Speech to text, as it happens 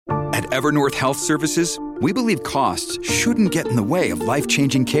At Evernorth Health Services, we believe costs shouldn't get in the way of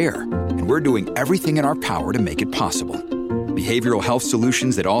life-changing care, and we're doing everything in our power to make it possible. Behavioral health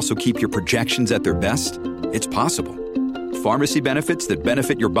solutions that also keep your projections at their best? It's possible. Pharmacy benefits that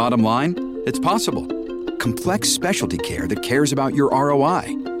benefit your bottom line? It's possible. Complex specialty care that cares about your ROI?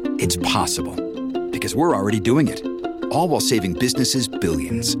 It's possible. Because we're already doing it. All while saving businesses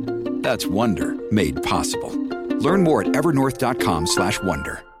billions. That's Wonder made possible. Learn more at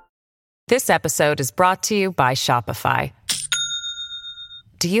evernorth.com/wonder. This episode is brought to you by Shopify.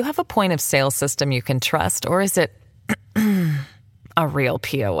 Do you have a point of sale system you can trust, or is it a real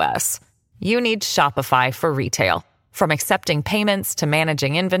POS? You need Shopify for retail. From accepting payments to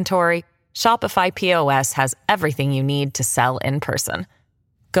managing inventory, Shopify POS has everything you need to sell in person.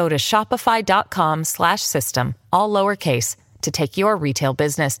 Go to shopify.com/system, all lowercase, to take your retail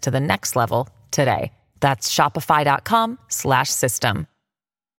business to the next level today. That's shopify.com/system.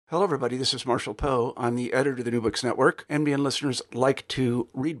 Hello, everybody. This is Marshall Poe. I'm the editor of the New Books Network. NBN listeners like to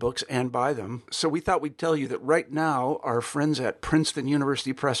read books and buy them. So we thought we'd tell you that right now, our friends at Princeton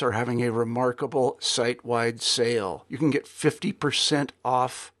University Press are having a remarkable site-wide sale. You can get 50%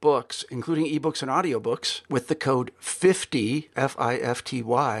 off books, including ebooks and audiobooks, with the code 50,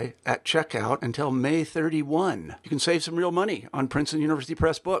 F-I-F-T-Y, at checkout until May 31. You can save some real money on Princeton University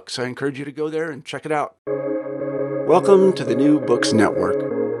Press books. I encourage you to go there and check it out. Welcome to the New Books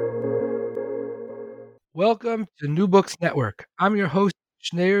Network. Welcome to New Books Network. I'm your host,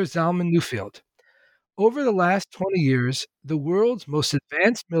 Schneur Zalman Newfield. Over the last 20 years, the world's most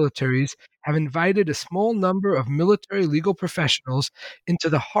advanced militaries have invited a small number of military legal professionals into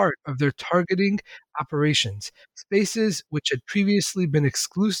the heart of their targeting operations, spaces which had previously been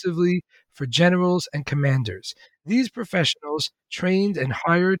exclusively for generals and commanders. These professionals, trained and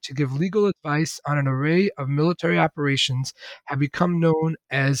hired to give legal advice on an array of military operations, have become known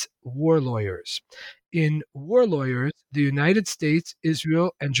as war lawyers. In War Lawyers, the United States,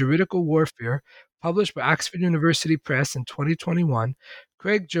 Israel, and Juridical Warfare, published by Oxford University Press in 2021,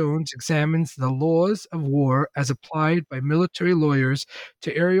 Craig Jones examines the laws of war as applied by military lawyers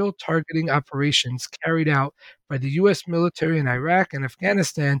to aerial targeting operations carried out by the U.S. military in Iraq and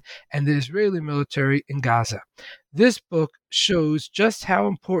Afghanistan and the Israeli military in Gaza. This book shows just how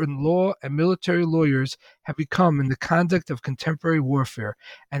important law and military lawyers have become in the conduct of contemporary warfare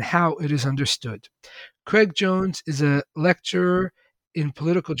and how it is understood. Craig Jones is a lecturer in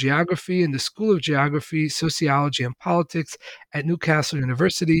political geography in the School of Geography, Sociology, and Politics at Newcastle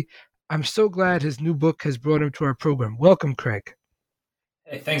University. I'm so glad his new book has brought him to our program. Welcome, Craig.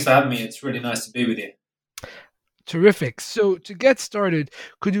 Hey, thanks for having me. It's really nice to be with you. Terrific. So to get started,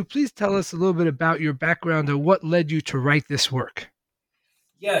 could you please tell us a little bit about your background and what led you to write this work?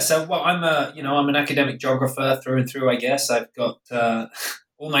 Yeah, so I'm an academic geographer through and through. I guess I've got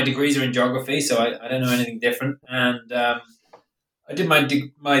all my degrees are in geography, so I don't know anything different. And I did my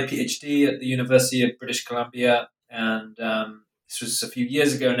PhD at the University of British Columbia, and this was a few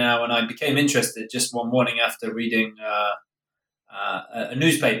years ago now. And I became interested just one morning after reading a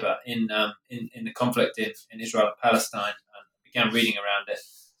newspaper in the conflict in Israel and Palestine, and began reading around it.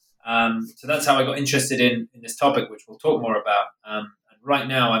 So that's how I got interested in this topic, which we'll talk more about. And right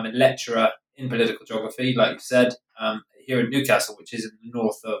now, I'm a lecturer in political geography, like you said, here in Newcastle, which is in the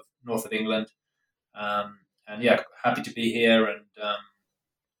north of England. And yeah, happy to be here, and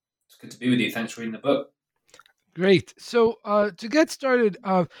it's good to be with you. Thanks for reading the book. Great. So to get started,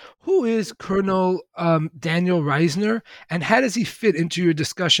 who is Colonel Daniel Reisner, and how does he fit into your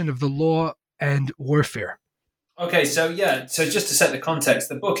discussion of the law and warfare? Okay, so just to set the context,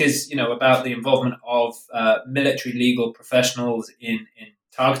 the book is about the involvement of military legal professionals in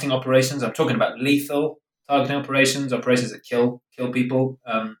targeting operations. I'm talking about lethal targeting operations that kill people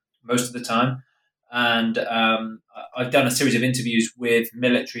most of the time. And I've done a series of interviews with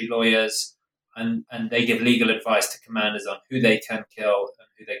military lawyers, and they give legal advice to commanders on who they can kill and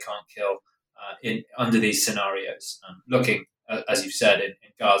who they can't kill under these scenarios, looking, as you've said, in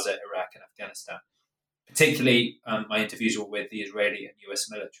Gaza, Iraq, and Afghanistan. Particularly, my interviews were with the Israeli and US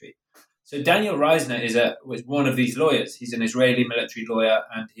military. So Daniel Reisner was one of these lawyers. He's an Israeli military lawyer,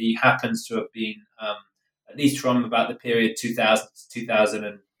 and he happens to have been, at least from about the period 2000 to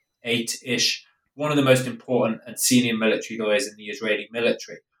 2008-ish, one of the most important and senior military lawyers in the Israeli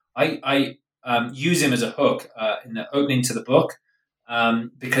military. I use him as a hook in the opening to the book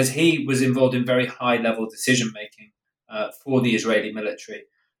because he was involved in very high-level decision-making for the Israeli military.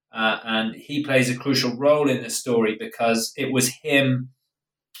 And he plays a crucial role in this story because it was him,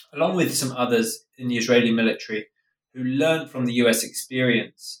 along with some others in the Israeli military, who learned from the US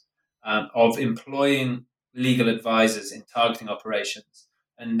experience of employing legal advisors in targeting operations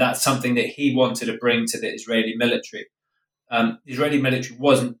And that's something that he wanted to bring to the Israeli military. The Israeli military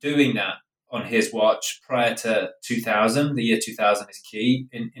wasn't doing that on his watch prior to 2000. The year 2000 is key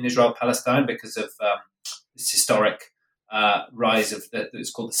in Israel-Palestine because of this historic rise of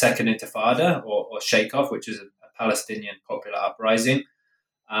it's called the Second Intifada or Sheikh-Off, which is a Palestinian popular uprising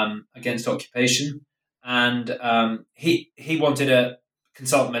against occupation. And he wanted to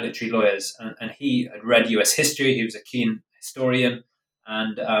consult military lawyers, and he had read US history. He was a keen historian,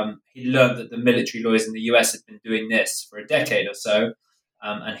 and he learned that the military lawyers in the US had been doing this for a decade or so,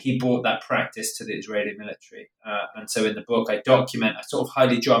 and he brought that practice to the Israeli military. And so in the book, I document a sort of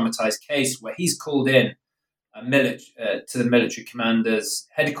highly dramatized case where he's called in to the military commander's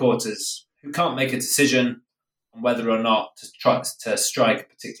headquarters who can't make a decision on whether or not to try to strike a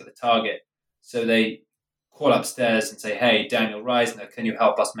particular target. So they call upstairs and say, "Hey, Daniel Reisner, can you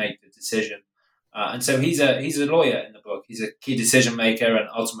help us make the decision?" And so he's a lawyer in the book. He's a key decision maker, and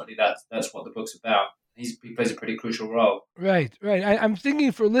ultimately that's what the book's about. He plays a pretty crucial role. Right. I'm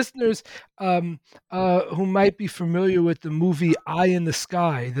thinking for listeners who might be familiar with the movie Eye in the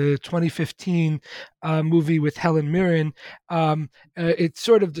Sky, the 2015 movie with Helen Mirren. It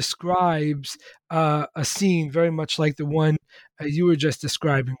sort of describes a scene very much like the one you were just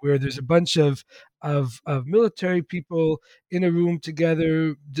describing, where there's a bunch of military people in a room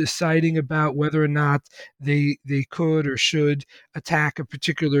together deciding about whether or not they could or should attack a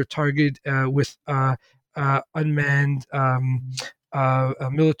particular target with unmanned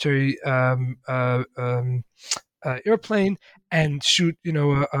military airplane and shoot,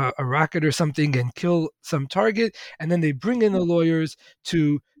 a rocket or something and kill some target, and then they bring in the lawyers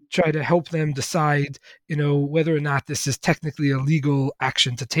to try to help them decide, whether or not this is technically a legal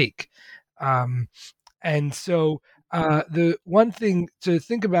action to take. And so the one thing to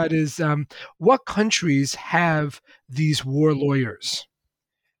think about is what countries have these war lawyers?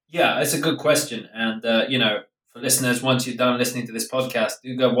 Yeah, it's a good question. And, for listeners, once you're done listening to this podcast,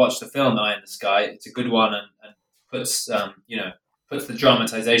 do go watch the film Eye in the Sky. It's a good one and puts the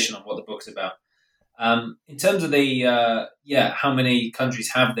dramatization on what the book's about. In terms of the, how many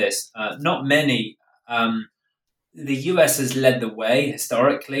countries have this? Not many. The US has led the way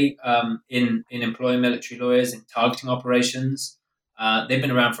historically in employing military lawyers in targeting operations. They've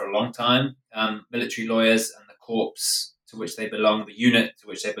been around for a long time. Military lawyers and the corps to which they belong, the unit to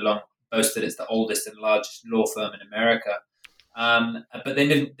which they belong, boasted it's the oldest and largest law firm in America. But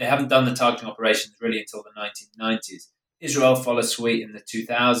they haven't done the targeting operations really until the 1990s. Israel followed suit in the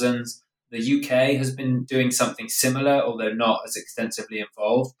 2000s. The UK has been doing something similar, although not as extensively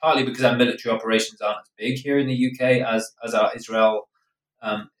involved, partly because our military operations aren't as big here in the UK as are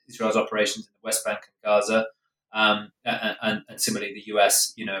Israel's operations in the West Bank and Gaza, and similarly the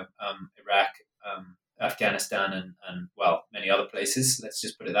US, Iraq, Afghanistan, and many other places. Let's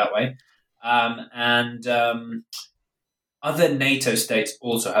just put it that way. Other NATO states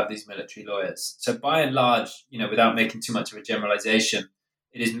also have these military lawyers. So by and large, without making too much of a generalization,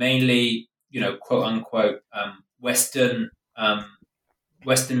 it is mainly, quote unquote, Western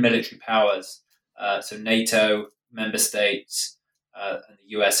military powers. So NATO member states, and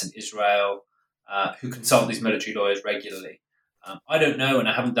the US and Israel, who consult these military lawyers regularly. I don't know, and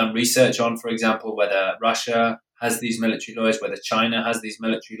I haven't done research on, for example, whether Russia has these military lawyers, whether China has these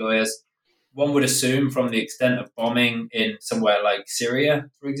military lawyers. One would assume from the extent of bombing in somewhere like Syria,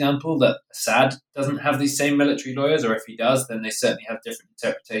 for example, that Assad doesn't have these same military lawyers, or if he does, then they certainly have different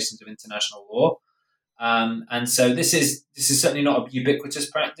interpretations of international law. And so this is certainly not a ubiquitous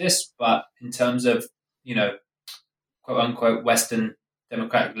practice, but in terms of, quote unquote, Western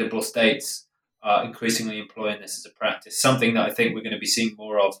democratic liberal states are increasingly employing this as a practice, something that I think we're going to be seeing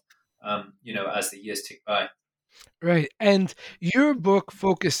more of, as the years tick by. Right. And your book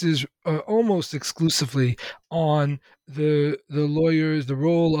focuses almost exclusively on the lawyers, the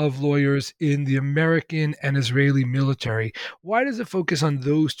role of lawyers in the American and Israeli military. Why does it focus on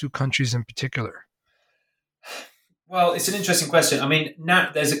those two countries in particular? Well, it's an interesting question. I mean,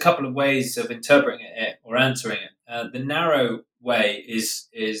 there's a couple of ways of interpreting it or answering it. The narrow way is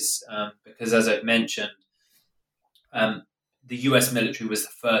because, as I've mentioned, the US military was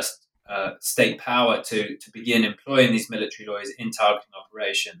the first state power to begin employing these military lawyers in targeting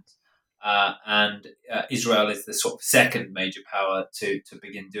operations. And Israel is the sort of second major power to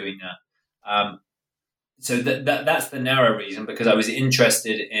begin doing that. So that's the narrow reason, because I was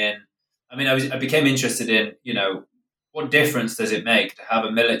interested in, I became interested in, what difference does it make to have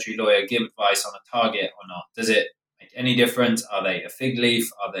a military lawyer give advice on a target or not? Does it make any difference? Are they a fig leaf?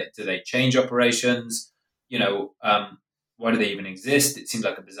 Do they change operations? Why do they even exist? It seemed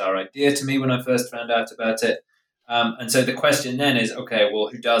like a bizarre idea to me when I first found out about it. And so the question then is, okay, well,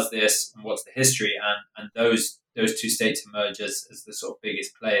 who does this and what's the history? And those two states emerge as the sort of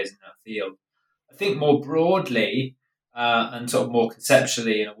biggest players in that field. I think more broadly and sort of more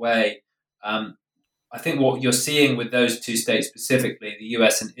conceptually in a way, I think what you're seeing with those two states specifically, the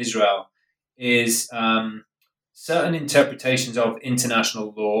US and Israel, is certain interpretations of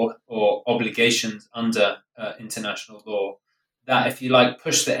international law or obligations under international law that, if you like,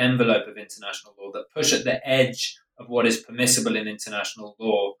 push the envelope of international law, that push at the edge of what is permissible in international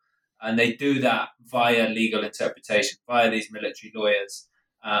law. And they do that via legal interpretation, via these military lawyers.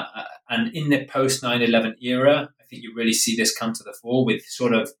 And in the post 9/11 era, I think you really see this come to the fore with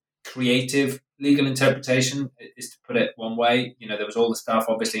sort of creative legal interpretation, is to put it one way. There was all the stuff,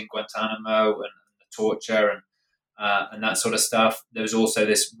 obviously, in Guantanamo and the torture and that sort of stuff. There was also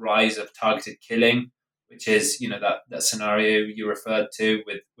this rise of targeted killing, which is, that scenario you referred to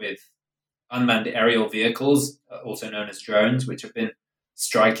with unmanned aerial vehicles, also known as drones, which have been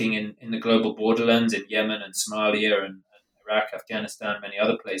striking in the global borderlands in Yemen and Somalia and Iraq, Afghanistan, many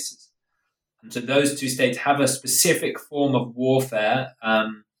other places. And so those two states have a specific form of warfare,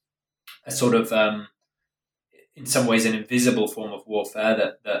 a sort of, in some ways, an invisible form of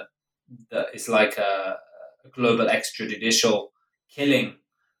warfare that is like a global extrajudicial killing,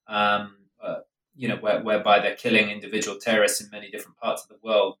 whereby they're killing individual terrorists in many different parts of the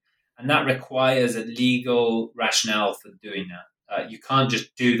world. And that requires a legal rationale for doing that. You can't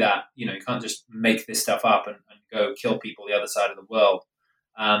just do that. You can't just make this stuff up and go kill people the other side of the world.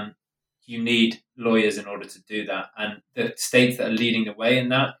 You need lawyers in order to do that. And the states that are leading the way in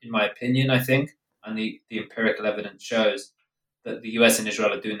that, in my opinion, I think, and the empirical evidence shows that the US and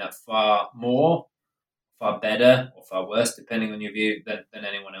Israel are doing that far more, far better, or far worse, depending on your view, than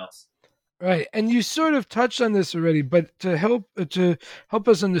anyone else. Right, and you sort of touched on this already, but to help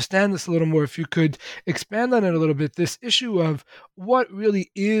us understand this a little more, if you could expand on it a little bit, this issue of what really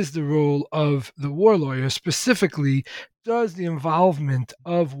is the role of the war lawyer, specifically, does the involvement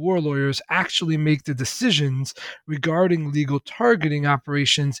of war lawyers actually make the decisions regarding legal targeting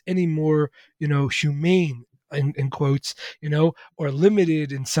operations any more, humane, in quotes, or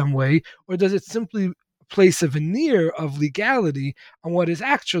limited in some way, or does it simply place a veneer of legality on what is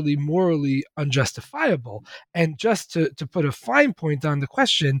actually morally unjustifiable? And just to put a fine point on the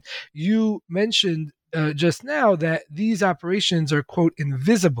question, you mentioned just now that these operations are, quote,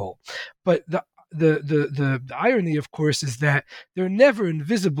 invisible, but the irony, of course, is that they're never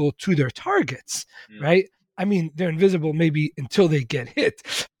invisible to their targets, right? I mean, they're invisible maybe until they get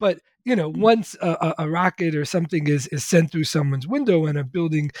hit, but once a rocket or something is sent through someone's window and a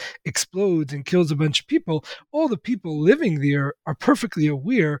building explodes and kills a bunch of people, all the people living there are perfectly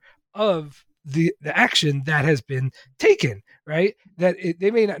aware of the action that has been taken, right? That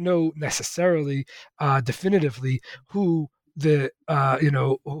they may not know necessarily definitively who the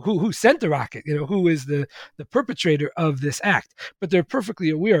who sent the rocket, who is the perpetrator of this act, but they're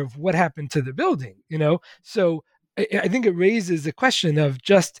perfectly aware of what happened to the building, so I think it raises the question of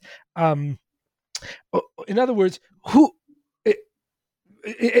just, in other words, who.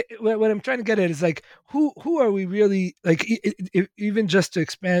 What I'm trying to get at is like, who are we really, like, even just to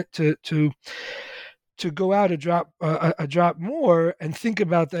expand to go out a drop more and think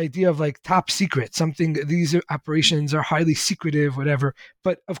about the idea of like top secret, something, these operations are highly secretive, whatever.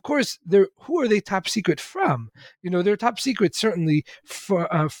 But of course, who are they top secret from? They're top secret certainly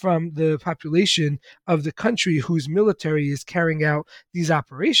from the population of the country whose military is carrying out these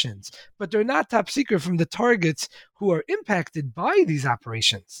operations. But they're not top secret from the targets who are impacted by these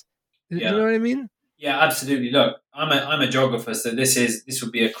operations. Yeah. You know what I mean? Yeah, absolutely. Look, I'm a geographer, so this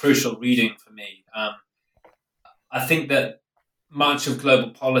would be a crucial reading for me. I think that much of global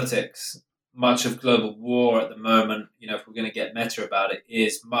politics, much of global war at the moment, if we're going to get meta about it,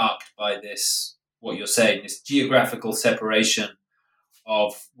 is marked by this, what you're saying, this geographical separation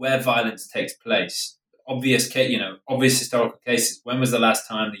of where violence takes place. Obvious historical cases. When was the last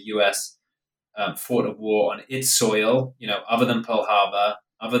time the US fought a war on its soil, other than Pearl Harbor,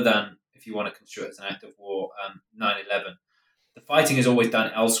 other than, if you want to construe it as an act of war, 9/11? The fighting is always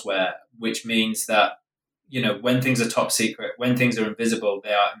done elsewhere, which means that, when things are top secret, when things are invisible,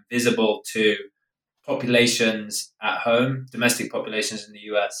 they are invisible to populations at home, domestic populations in the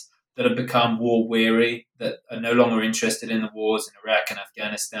US, that have become war weary, that are no longer interested in the wars in Iraq and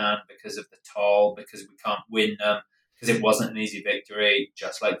Afghanistan because of the toll, because we can't win them, because it wasn't an easy victory,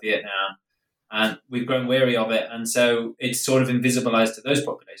 just like Vietnam. And we've grown weary of it. And so it's sort of invisibilized to those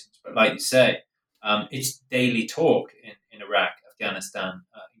populations. But like you say, it's daily talk in Iraq, Afghanistan,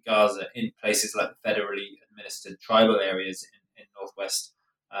 Gaza, in places like the federally administered tribal areas in northwest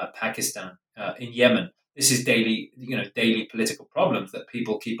Pakistan, in Yemen. this is daily political problems that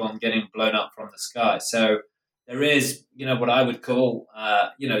people keep on getting blown up from the sky. So there is, what I would call,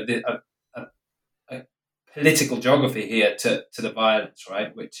 a political geography here to the violence,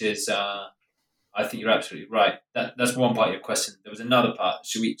 right? Which is, I think you're absolutely right. That's one part of your question. There was another part.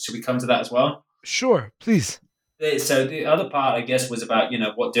 Should we come to that as well? Sure, please. So the other part, I guess, was about,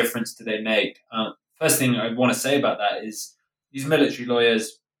 what difference do they make? First thing I want to say about that is these military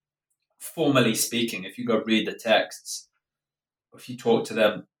lawyers, formally speaking, if you go read the texts, if you talk to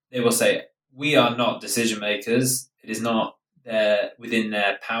them, they will say, we are not decision makers. It is not within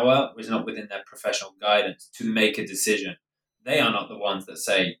their power, it is not within their professional guidance to make a decision. They are not the ones that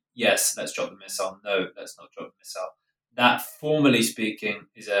say, yes, let's drop the missile. No, let's not drop the missile. That, formally speaking,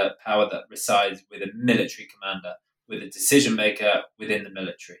 is a power that resides with a military commander, with a decision maker within the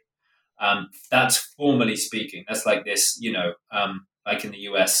military. That's formally speaking. That's like this, like in the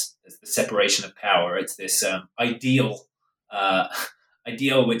US, there's the separation of power. It's this ideal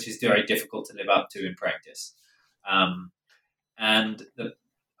which is very difficult to live up to in practice. And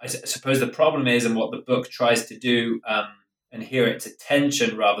I suppose the problem is, and what the book tries to do, and here it's a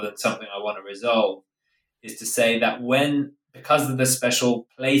tension rather than something I want to resolve, is to say that because of the special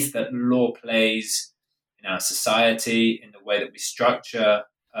place that law plays in our society, in the way that we structure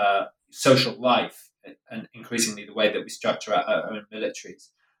social life, and increasingly the way that we structure our own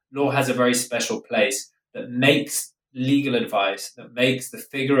militaries, law has a very special place that makes legal advice, that makes the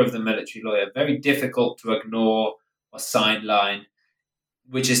figure of the military lawyer very difficult to ignore or sideline,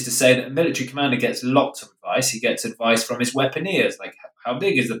 which is to say that a military commander gets lots of advice. He gets advice from his weaponeers, like how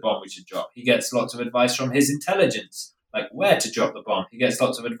big is the bomb we should drop? He gets lots of advice from his intelligence, like where to drop the bomb. He gets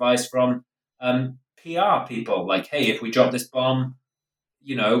lots of advice from PR people, like, hey, if we drop this bomb,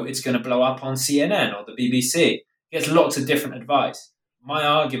 it's going to blow up on CNN or the BBC. He gets lots of different advice. My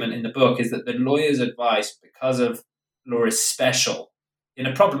argument in the book is that the lawyer's advice, because of law is special, in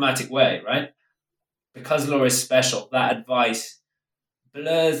a problematic way, right? Because law is special, that advice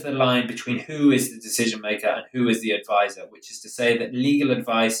blurs the line between who is the decision maker and who is the advisor, which is to say that legal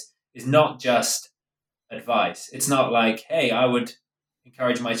advice is not just advice. It's not like, hey, I would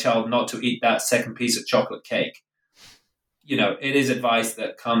encourage my child not to eat that second piece of chocolate cake. It is advice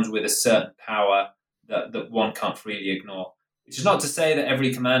that comes with a certain power that one can't freely ignore, which is not to say that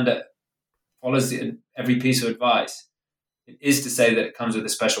every commander follows every piece of advice. It is to say that it comes with a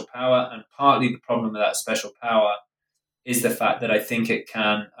special power, and partly the problem with that special power is the fact that I think it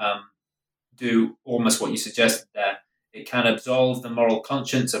can do almost what you suggested there. It can absolve the moral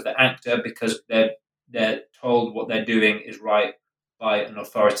conscience of the actor because they're told what they're doing is right by an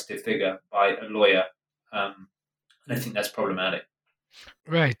authoritative figure, by a lawyer. And I think that's problematic.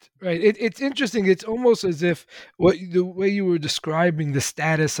 Right. It's interesting. It's almost as if the way you were describing the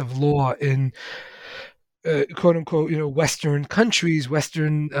status of law in quote unquote, Western countries,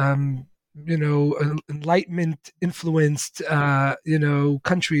 Western, Enlightenment influenced,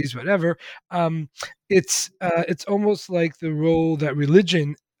 countries, whatever. It's almost like the role that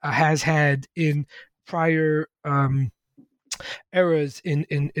religion has had in prior eras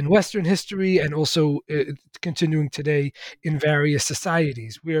in Western history, and also continuing today in various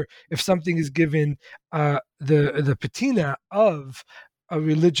societies, where if something is given the patina of a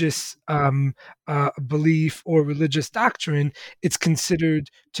religious belief or religious doctrine, it's considered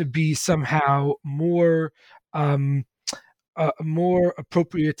to be somehow more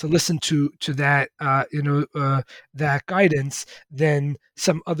appropriate to listen to that that guidance than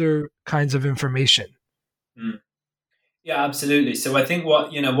some other kinds of information. Mm. Yeah, absolutely. So I think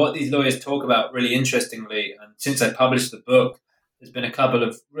what these lawyers talk about really interestingly, and since I published the book, there's been a couple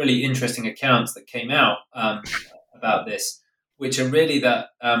of really interesting accounts that came out about this, which are really that,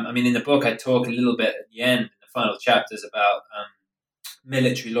 in the book I talk a little bit at the end, in the final chapters, about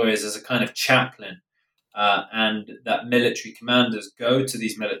military lawyers as a kind of chaplain, and that military commanders go to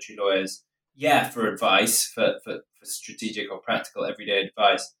these military lawyers, for advice, for strategic or practical everyday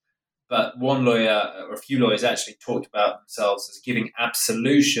advice. But one lawyer, or a few lawyers, actually talked about themselves as giving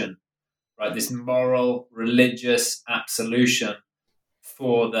absolution, right? This moral, religious absolution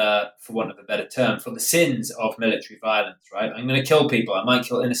for want of a better term, for the sins of military violence, right? I'm going to kill people. I might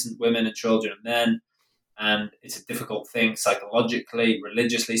kill innocent women and children and men. And it's a difficult thing psychologically,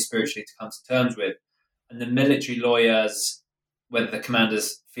 religiously, spiritually to come to terms with. And the military lawyers, whether the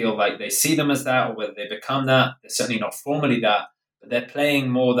commanders feel like they see them as that or whether they become that, they're certainly not formally that, but they're playing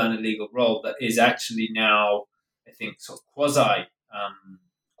more than a legal role that is actually now, I think, sort of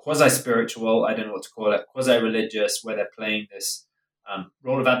quasi-spiritual, I don't know what to call it, quasi-religious, where they're playing this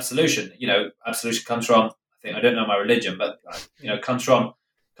role of absolution. Absolution comes from, I don't know my religion, but, comes from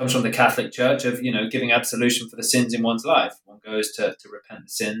comes from the Catholic Church of, giving absolution for the sins in one's life. One goes to repent the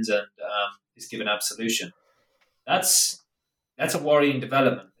sins and is given absolution. That's a worrying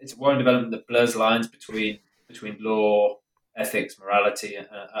development. It's a worrying development that blurs lines between law, ethics, morality, and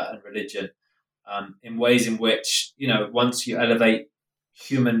religion, in ways in which, once you elevate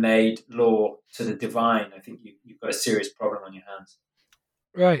human-made law to the divine, I think you've got a serious problem on your hands.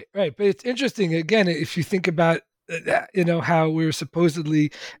 Right. But it's interesting, again, if you think about how we're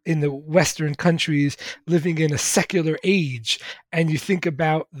supposedly in the Western countries living in a secular age, and you think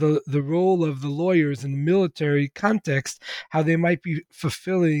about the role of the lawyers in the military context, how they might be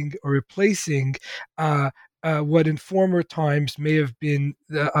fulfilling or replacing what in former times may have been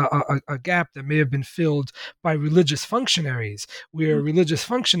a gap that may have been filled by religious functionaries, where religious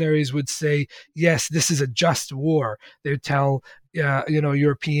functionaries would say, yes, this is a just war. They would tell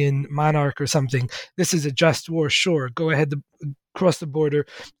European monarch or something, this is a just war, sure, go ahead to cross the border,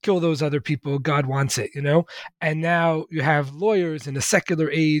 kill those other people, God wants it, And now you have lawyers in a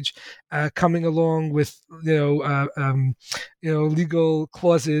secular age coming along with legal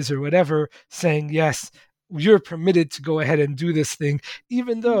clauses or whatever, saying, yes, you're permitted to go ahead and do this thing,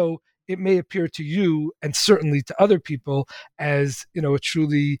 even though it may appear to you and certainly to other people as a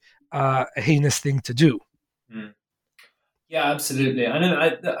truly heinous thing to do. Mm. Yeah, absolutely. I know.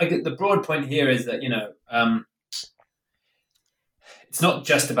 I get the broad point here is that it's not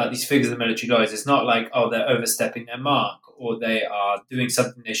just about these figures of the military lawyers. It's not like, they're overstepping their mark, or they are doing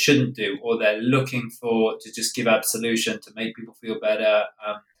something they shouldn't do, or they're looking to just give absolution to make people feel better.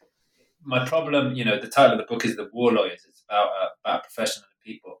 My problem, the title of the book is The War Lawyers. It's about a profession and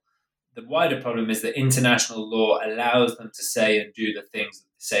people. The wider problem is that international law allows them to say and do the things that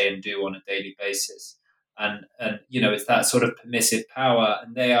they say and do on a daily basis. And it's that sort of permissive power,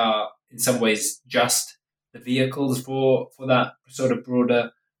 and they are in some ways just the vehicles for that sort of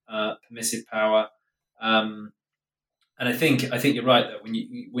broader permissive power. And I think you're right that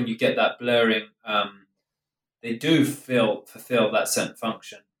when you get that blurring, they do fulfill that certain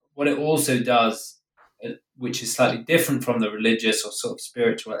function. What it also does, which is slightly different from the religious or sort of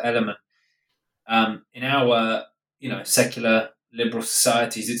spiritual element, in our secular liberal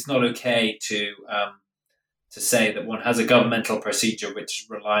societies, it's not okay to say that one has a governmental procedure which is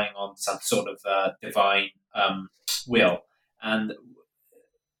relying on some sort of divine will, and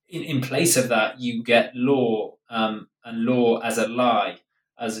in place of that, you get law, and law as a lie,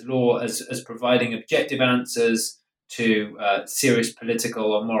 as law as providing objective answers to serious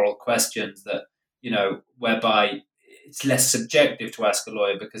political or moral questions that whereby it's less subjective to ask a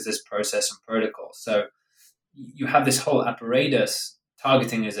lawyer because there's process and protocol. So you have this whole apparatus.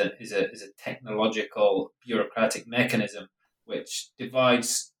 Targeting is a technological, bureaucratic mechanism which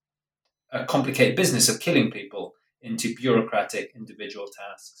divides a complicated business of killing people into bureaucratic individual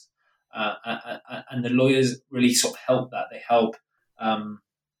tasks. And the lawyers really sort of help that. They help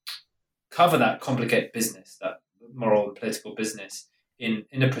cover that complicated business, that moral and political business, in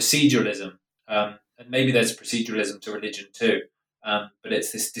a proceduralism. And maybe there's proceduralism to religion too, but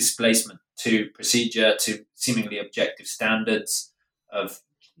it's this displacement to procedure, to seemingly objective standards of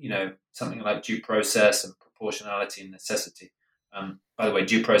something like due process and proportionality and necessity. By the way,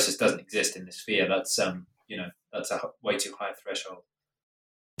 due process doesn't exist in this sphere. That's that's a way too high threshold.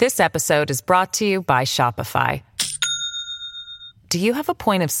 This episode is brought to you by Shopify. Do you have a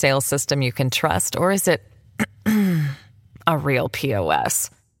point of sale system you can trust, or is it a real POS?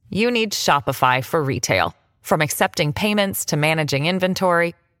 You need Shopify for retail. From accepting payments to managing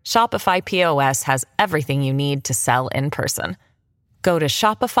inventory, Shopify POS has everything you need to sell in person. Go to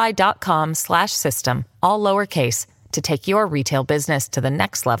shopify.com/system, all lowercase, to take your retail business to the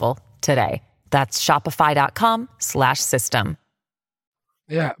next level today. That's shopify.com/system.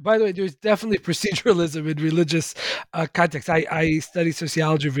 Yeah. By the way, there's definitely proceduralism in religious context. I study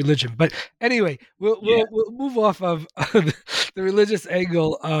sociology of religion, but anyway, we'll move off of the religious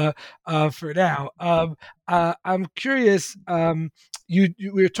angle for now. I'm curious. We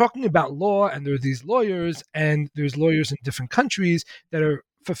were talking about law, and there are these lawyers, and there's lawyers in different countries that are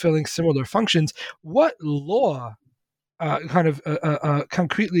fulfilling similar functions. What law,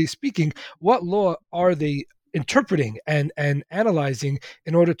 concretely speaking, what law are they interpreting and analyzing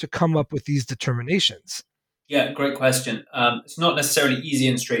in order to come up with these determinations? Yeah, great question. It's not necessarily easy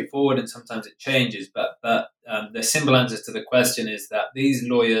and straightforward, and sometimes it changes, but the simple answer to the question is that these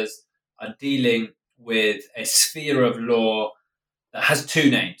lawyers are dealing with a sphere of law that has two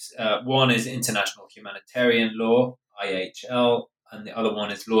names. One is international humanitarian law, IHL, and the other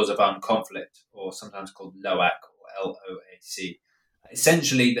one is laws of armed conflict, or sometimes called LOAC or LOAC.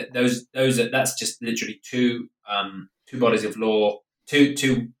 Essentially, that's just literally two bodies of law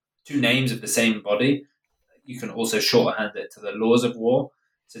two names of the same body. You can also shorthand it to the laws of war.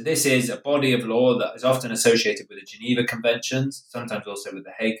 So this is a body of law that is often associated with the Geneva Conventions, sometimes also with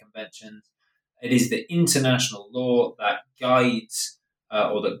the Hague Conventions. It is the international law that guides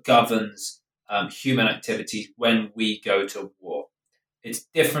or that governs human activities when we go to war. It's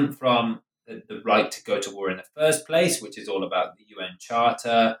different from the right to go to war in the first place, which is all about the UN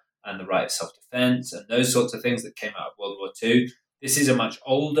Charter and the right of self-defense and those sorts of things that came out of World War II. This is a much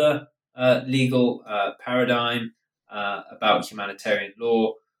older legal paradigm about humanitarian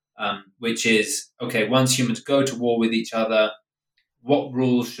law, which is, okay, once humans go to war with each other, what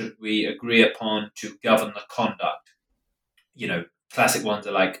rules should we agree upon to govern the conduct? Classic ones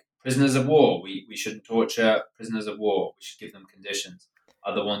are like prisoners of war. We shouldn't torture prisoners of war. We should give them conditions.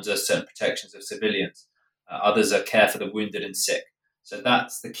 Other ones are certain protections of civilians. Others are care for the wounded and sick. So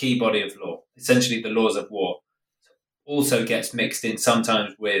that's the key body of law, essentially the laws of war. Also gets mixed in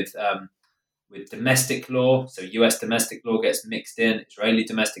sometimes with domestic law. So US domestic law gets mixed in. Israeli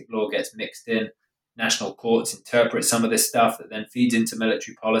domestic law gets mixed in. National courts interpret some of this stuff that then feeds into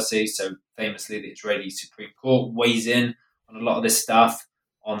military policy. So famously, the Israeli Supreme Court weighs in on a lot of this stuff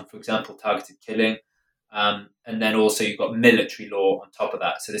on, for example, targeted killing. And then also you've got military law on top of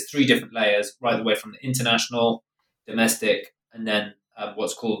that. So there's three different layers, right away from the international, domestic, and then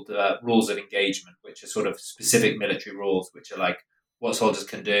what's called rules of engagement, which are sort of specific military rules, which are like what soldiers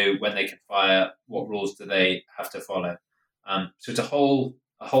can do, when they can fire, what rules do they have to follow. So it's a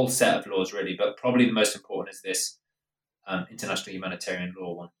whole set of laws, really, but probably the most important is this international humanitarian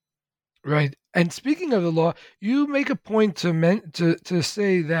law one. Right. And speaking of the law, you make a point to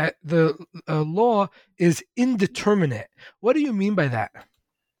say that the law is indeterminate. What do you mean by that?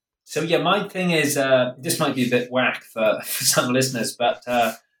 So yeah, my thing is this might be a bit whack for some listeners, but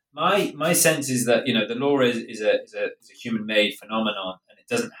my sense is that the law is a human-made phenomenon, and it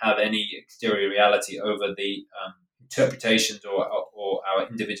doesn't have any exterior reality over the interpretations or our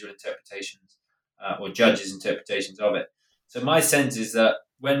individual interpretations or judges' interpretations of it. So my sense is that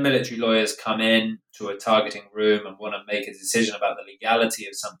when military lawyers come in to a targeting room and want to make a decision about the legality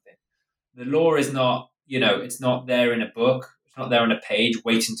of something, the law is not, it's not there in a book. It's not there on a page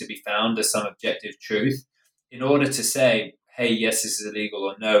waiting to be found as some objective truth. In order to say, hey, yes, this is illegal,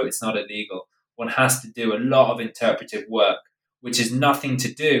 or no, it's not illegal, one has to do a lot of interpretive work, which has nothing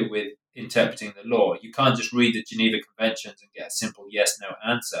to do with interpreting the law. You can't just read the Geneva Conventions and get a simple yes/no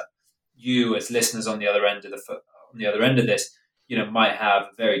answer. You, as listeners on the other end of this, might have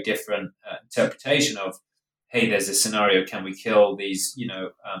a very different interpretation of, hey, there's a scenario, can we kill these,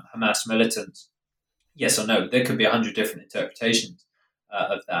 Hamas militants? Yes or no. There could be 100 different interpretations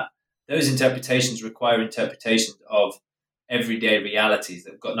of that. Those interpretations require interpretations of everyday realities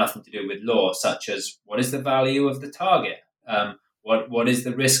that have got nothing to do with law, such as what is the value of the target? What is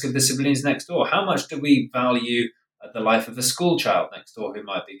the risk of the civilians next door? How much do we value the life of a school child next door who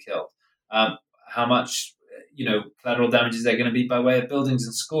might be killed? How much collateral damage is there going to be by way of buildings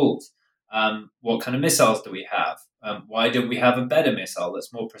and schools? What kind of missiles do we have? Why don't we have a better missile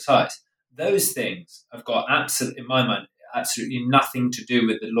that's more precise? Those things have got in my mind, absolutely nothing to do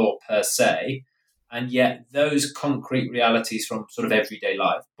with the law per se. And yet those concrete realities from sort of everyday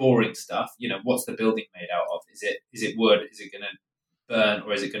life, boring stuff, what's the building made out of? Is it wood? Is it going to burn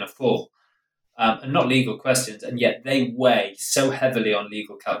or is it going to fall? And not legal questions. And yet they weigh so heavily on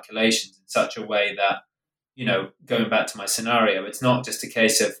legal calculations in such a way that, going back to my scenario, it's not just a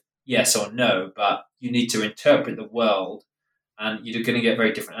case of yes or no, but you need to interpret the world and you're going to get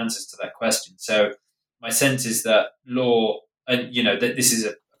very different answers to that question. So my sense is that law, and that this is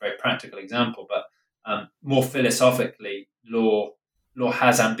a very practical example, but more philosophically, law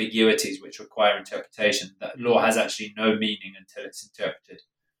has ambiguities which require interpretation. That law has actually no meaning until it's interpreted.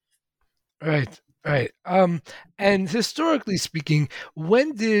 Right. And historically speaking,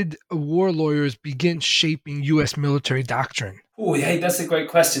 when did war lawyers begin shaping U.S. military doctrine? Oh, hey, that's a great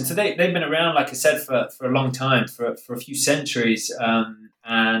question. So they've been around, like I said, for a long time, for a few centuries.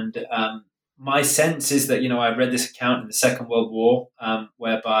 And my sense is that, I read this account in the Second World War,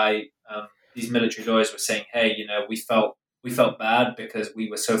 whereby these military lawyers were saying, hey, we felt bad because we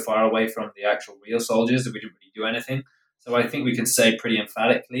were so far away from the actual real soldiers that we didn't really do anything. So I think we can say pretty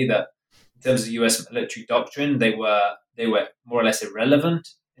emphatically that in terms of U.S. military doctrine, they were more or less irrelevant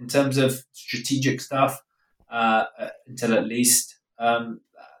in terms of strategic stuff until at least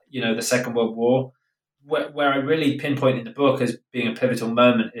the Second World War. Where I really pinpoint in the book as being a pivotal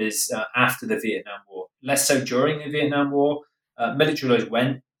moment is after the Vietnam War. Less so during the Vietnam War. Military lawyers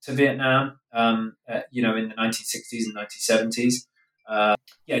went to Vietnam, in the 1960s and 1970s.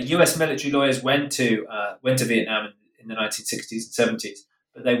 U.S. military lawyers went to Vietnam in the 1960s and 70s,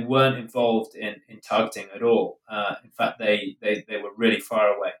 but they weren't involved in targeting at all. In fact, they were really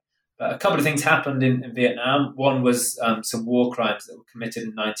far away. But a couple of things happened in Vietnam. One was some war crimes that were committed in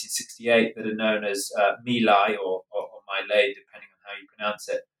 1968 that are known as My Lai or My Lai, depending on how you pronounce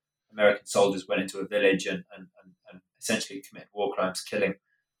it. American soldiers went into a village and essentially committed war crimes, killing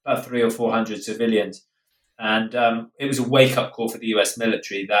about 300 or 400 civilians. And it was a wake-up call for the US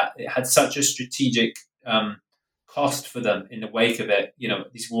military that it had such a strategic cost for them in the wake of it.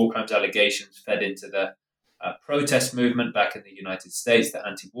 These war crimes allegations fed into the protest movement back in the United States, the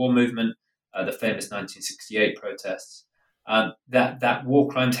anti-war movement, the famous 1968 protests. That war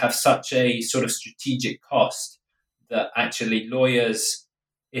crimes have such a sort of strategic cost that actually lawyers,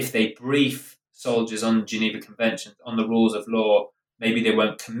 if they brief soldiers on the Geneva Convention, on the rules of law, maybe they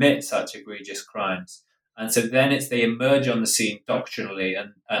won't commit such egregious crimes. And so then they emerge on the scene doctrinally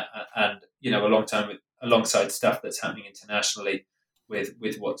and alongside stuff that's happening internationally with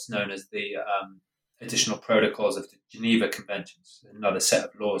what's known as the additional protocols of the Geneva Conventions, another set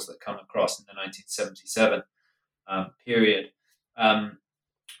of laws that come across in the 1977 period.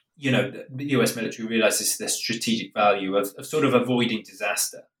 The US military realizes the strategic value of sort of avoiding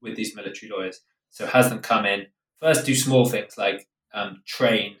disaster with these military lawyers. So has them come in, first do small things like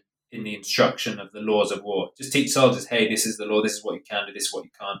train in the instruction of the laws of war. Just teach soldiers, hey, this is the law, this is what you can do, this is what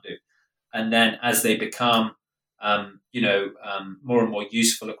you can't do. And then as they become, more and more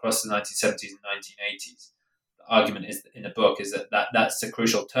useful across the 1970s and 1980s, the argument is in the book is that's the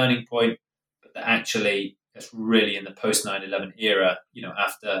crucial turning point, but that actually it's really in the post 9/11 era,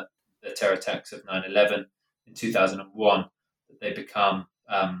 after the terror attacks of 9/11 in 2001, that they become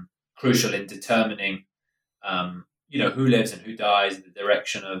crucial in determining, who lives and who dies, the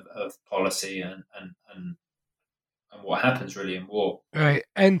direction of policy and what happens really in war. Right.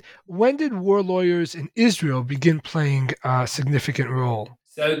 And when did war lawyers in Israel begin playing a significant role?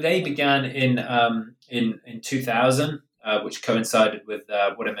 So they began in 2000, which coincided with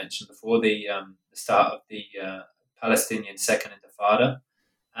what I mentioned before, the start of the Palestinian Second Intifada.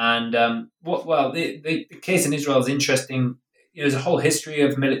 And the case in Israel is interesting. There's a whole history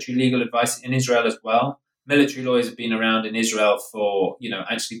of military legal advice in Israel as well. Military lawyers have been around in Israel for,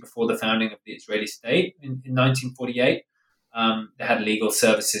 actually before the founding of the Israeli state in 1948. They had legal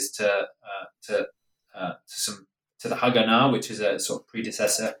services to the Haganah, which is a sort of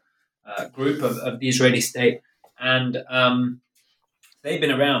predecessor group of the Israeli state. And they've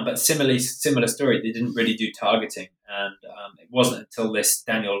been around, but similar story. They didn't really do targeting. And it wasn't until this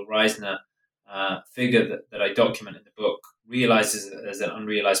Daniel Reisner figure that I document in the book realizes that there's an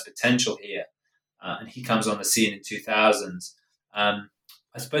unrealized potential here. And he comes on the scene in 2000s. I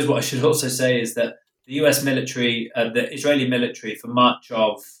suppose what I should also say is that the US military, the Israeli military, for much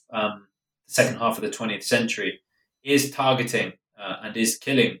of the second half of the 20th century, is targeting and is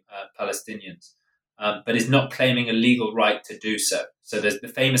killing Palestinians, but is not claiming a legal right to do so. So there's the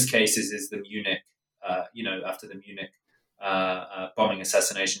famous cases is the Munich, after the Munich bombing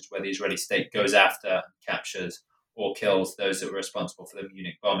assassinations, where the Israeli state goes after, captures, or kills those that were responsible for the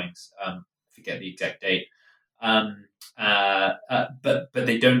Munich bombings. Forget the exact date. But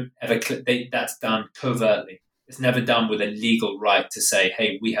they don't ever. That's done covertly. It's never done with a legal right to say,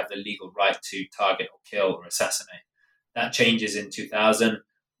 "Hey, we have the legal right to target or kill or assassinate." That changes in 2000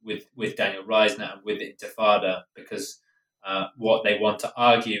 with Daniel Reisner and with the Intifada, because what they want to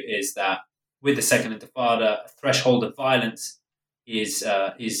argue is that with the Second Intifada, a threshold of violence is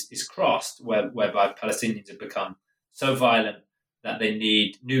crossed, whereby Palestinians have become so violent that they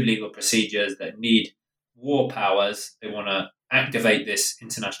need new legal procedures, that need war powers. They want to activate this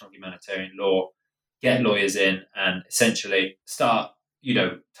international humanitarian law, get lawyers in, and essentially start,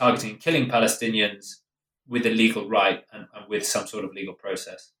 targeting and killing Palestinians with a legal right and with some sort of legal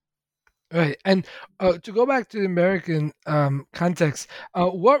process. Right. And to go back to the American context,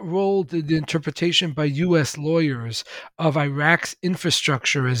 what role did the interpretation by U.S. lawyers of Iraq's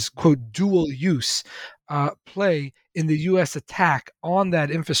infrastructure as, quote, dual use play in the U.S. attack on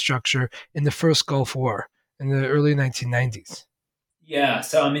that infrastructure in the first Gulf War in the early 1990s? Yeah.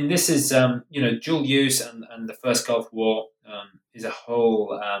 So, this is, dual use and the first Gulf War is a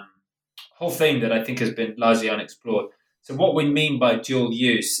whole thing that I think has been largely unexplored. So what we mean by dual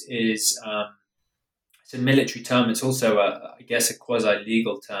use is it's a military term. It's also, a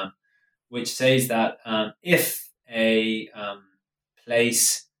quasi-legal term, which says that if a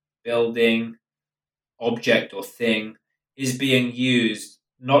place, building, object or thing is being used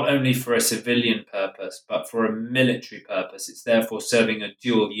not only for a civilian purpose, but for a military purpose, it's therefore serving a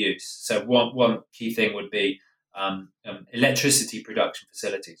dual use. So one key thing would be electricity production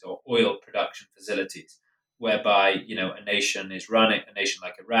facilities or oil production facilities, whereby a nation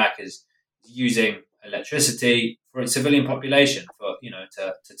like Iraq is using electricity for its civilian population, for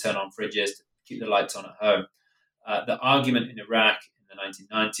to turn on fridges, to keep the lights on at home. The argument in Iraq in the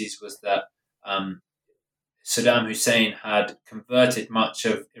 1990s was that Saddam Hussein had converted much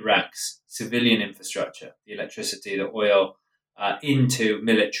of Iraq's civilian infrastructure, the electricity, the oil, into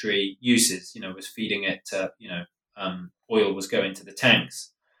military uses. Was feeding it to, oil was going to the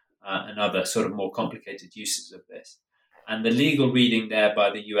tanks and other sort of more complicated uses of this. And the legal reading there by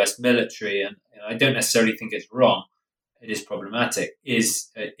the US military, and I don't necessarily think it's wrong, it is problematic,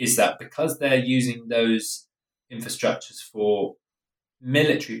 is that because they're using those infrastructures for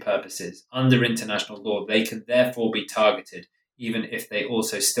military purposes under international law, they can therefore be targeted, even if they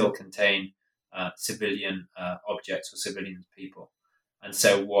also still contain civilian objects or civilian people. And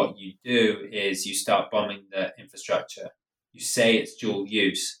so what you do is you start bombing the infrastructure. You say it's dual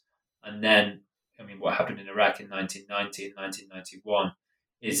use. And then, what happened in Iraq in 1990 and 1991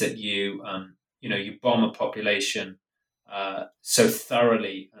 is that you bomb a population so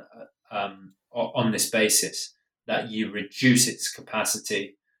thoroughly on this basis that you reduce its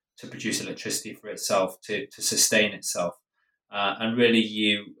capacity to produce electricity for itself, to sustain itself. And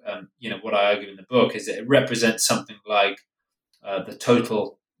really, what I argue in the book is that it represents something like the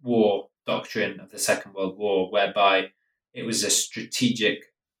total war doctrine of the Second World War, whereby it was a strategic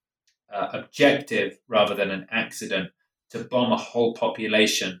objective rather than an accident to bomb a whole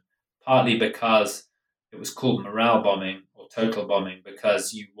population, partly because it was called morale bombing or total bombing,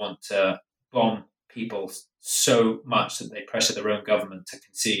 because you want to bomb people so much that they pressure their own government to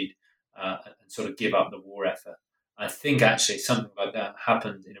concede and sort of give up the war effort. I think actually something like that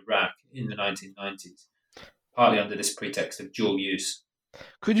happened in Iraq in the 1990s, partly under this pretext of dual use.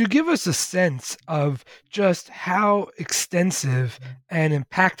 Could you give us a sense of just how extensive and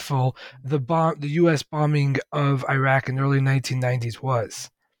impactful the U.S. bombing of Iraq in the early 1990s was?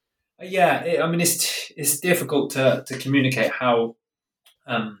 Yeah, it's difficult to communicate how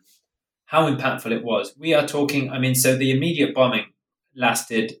impactful it was. We are talking, so the immediate bombing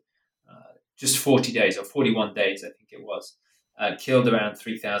lasted just 40 days or 41 days, I think it was. Killed around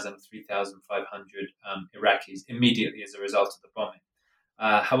 3,000, 3,500 Iraqis immediately as a result of the bombing.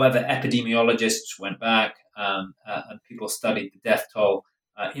 However, epidemiologists went back and people studied the death toll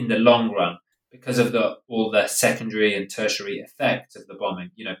in the long run because of all the secondary and tertiary effects of the bombing.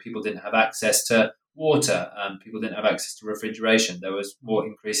 People didn't have access to water, people didn't have access to refrigeration. There was more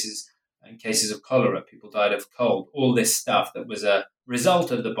increases in cases of cholera. People died of cold. All this stuff that was a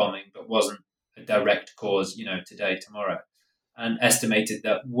result of the bombing but wasn't a direct cause, today, tomorrow. And estimated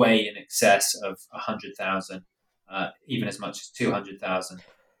that way in excess of 100,000, even as much as 200,000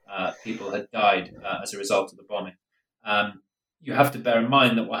 people had died as a result of the bombing. You have to bear in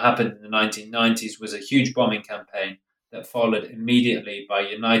mind that what happened in the 1990s was a huge bombing campaign that followed immediately by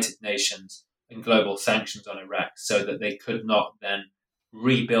United Nations and global sanctions on Iraq, so that they could not then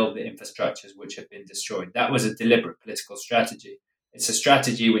rebuild the infrastructures which had been destroyed. That was a deliberate political strategy. It's a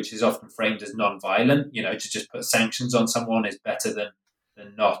strategy which is often framed as non-violent. To just put sanctions on someone is better than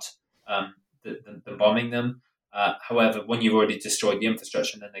not than bombing them. However, when you've already destroyed the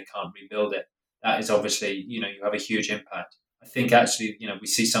infrastructure, then they can't rebuild it. That is obviously, you have a huge impact. I think actually, we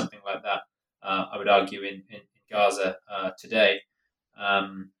see something like that. I would argue in Gaza today,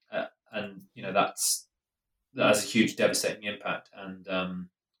 and that has a huge devastating impact. And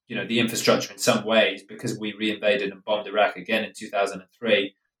the infrastructure in some ways, because we reinvaded and bombed Iraq again in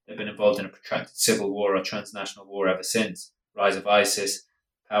 2003, they've been involved in a protracted civil war or transnational war ever since. Rise of ISIS,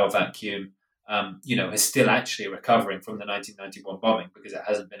 power vacuum, is still actually recovering from the 1991 bombing because it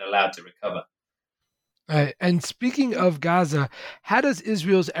hasn't been allowed to recover. And speaking of Gaza, how does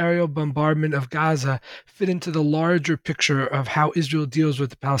Israel's aerial bombardment of Gaza fit into the larger picture of how Israel deals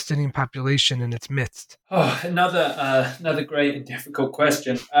with the Palestinian population in its midst? Oh, another great and difficult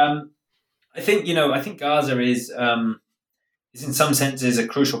question. I think Gaza is in some senses a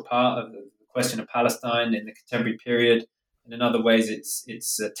crucial part of the question of Palestine in the contemporary period, and in other ways,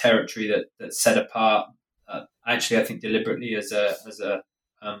 it's a territory that's set apart. Actually, I think deliberately as a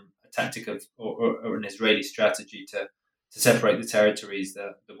tactic of or an Israeli strategy to separate the territories,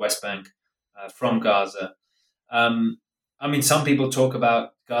 the West Bank, from Gaza. Some people talk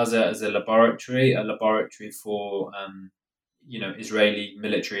about Gaza as a laboratory for Israeli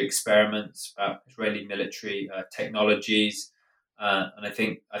military experiments, about Israeli military technologies, and I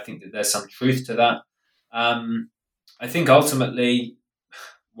think that there's some truth to that. I think ultimately,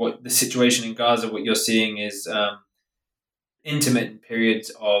 what the situation in Gaza, what you're seeing is intermittent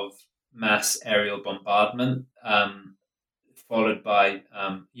periods of mass aerial bombardment, followed by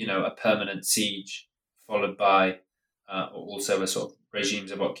a permanent siege followed by also a sort of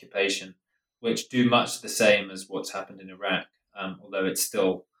regimes of occupation, which do much the same as what's happened in Iraq, although it's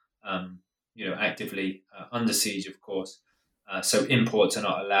still actively under siege, of course. So imports are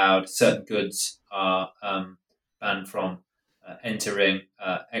not allowed. Certain goods are banned from entering.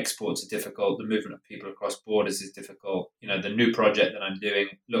 Exports are difficult. The movement of people across borders is difficult. The new project that I'm doing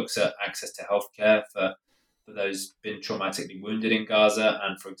looks at access to healthcare for those been traumatically wounded in Gaza.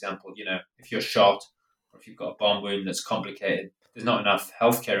 And for example, if you're shot or if you've got a bomb wound that's complicated, there's not enough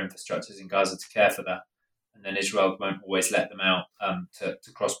healthcare infrastructures in Gaza to care for that. And then Israel won't always let them out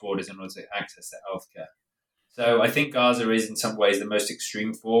to cross borders in order to access that healthcare. So I think Gaza is in some ways the most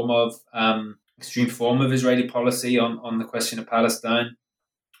extreme form of Israeli policy on the question of Palestine.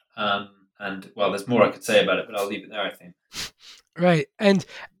 And well, there's more I could say about it, but I'll leave it there, I think. Right. And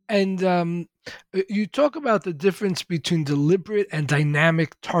you talk about the difference between deliberate and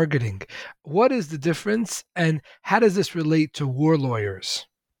dynamic targeting. What is the difference, and how does this relate to war lawyers?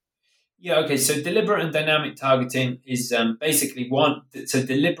 Yeah, okay. So deliberate and dynamic targeting is basically one. So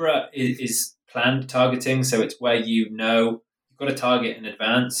deliberate is planned targeting. So it's where you've got a target in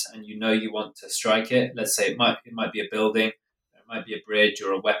advance and you want to strike it. Let's say it might be a building, it might be a bridge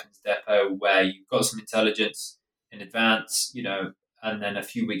or a weapons depot where you've got some intelligence in advance, and then a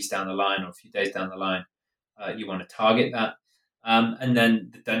few weeks down the line or a few days down the line, you want to target that. And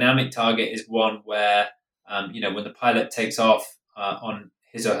then the dynamic target is one where, when the pilot takes off on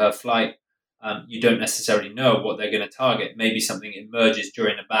his or her flight, you don't necessarily know what they're going to target. Maybe something emerges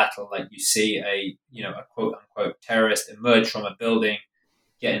during a battle, like you see a quote unquote terrorist emerge from a building,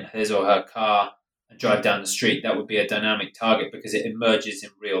 get in his or her car and drive down the street. That would be a dynamic target because it emerges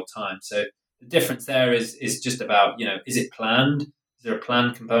in real time. So the difference there is just about, is it planned? Is there a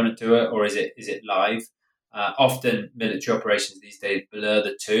planned component to it, or is it live? Often military operations these days blur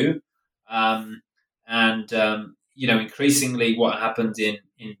the two. Increasingly what happens in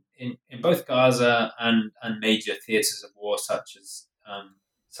both Gaza and major theaters of war such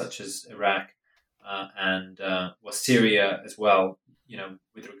as Iraq and Syria as well,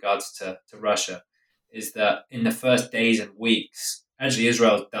 with regards to Russia, is that in the first days and weeks, actually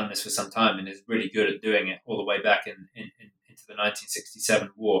Israel's done this for some time and is really good at doing it all the way back into the 1967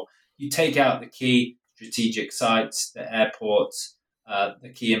 war. You take out the key strategic sites, the airports, the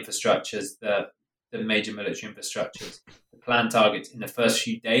key infrastructures, the major military infrastructures, the planned targets in the first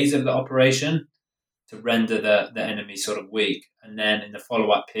few days of the operation to render the enemy sort of weak. And then in the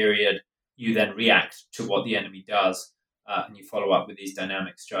follow-up period, you then react to what the enemy does and you follow up with these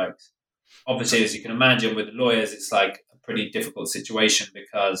dynamic strikes. Obviously, as you can imagine, with the lawyers, it's like a pretty difficult situation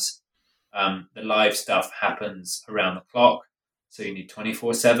because the live stuff happens around the clock. So you need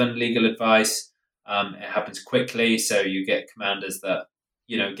 24/7 legal advice. It happens quickly. So you get commanders that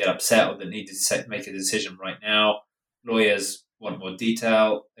get upset or that need to make a decision right now. Lawyers want more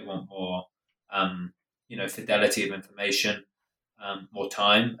detail. They want more, fidelity of information, more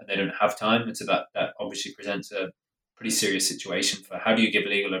time, and they don't have time. And so that obviously presents a pretty serious situation for how do you give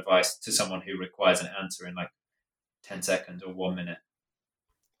legal advice to someone who requires an answer in like 10 seconds or 1 minute.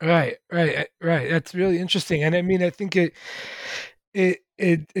 Right. That's really interesting. And I mean, I think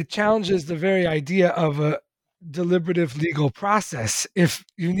it challenges the very idea of a deliberative legal process. If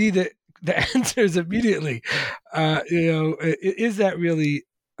you need the answers immediately, is that really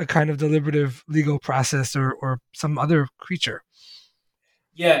a kind of deliberative legal process or some other creature?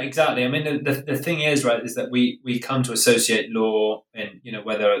 Yeah, exactly. I mean, the thing is, right, is that we come to associate law in,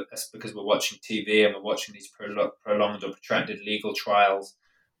 whether it's because we're watching TV and we're watching these prolonged or protracted legal trials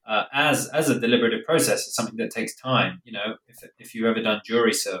as a deliberative process. It's something that takes time. If you've ever done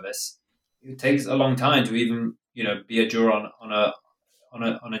jury service, it takes a long time to even, be a juror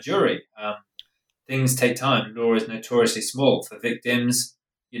on a jury. Things take time. Law is notoriously small for victims.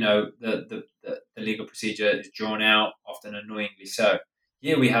 The legal procedure is drawn out, often annoyingly so.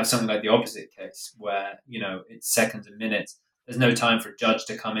 Here we have something like the opposite case where, it's seconds and minutes. There's no time for a judge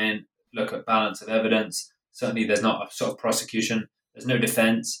to come in, look at balance of evidence. Certainly there's not a sort of prosecution. There's no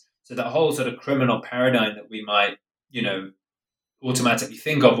defense. So that whole sort of criminal paradigm that we might, automatically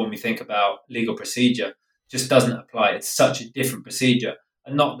think of when we think about legal procedure just doesn't apply. It's such a different procedure.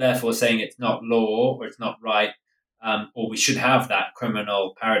 And not therefore saying it's not law or it's not right, or we should have that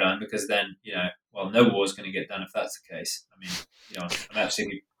criminal paradigm because then, no war is going to get done if that's the case. I mean, I'm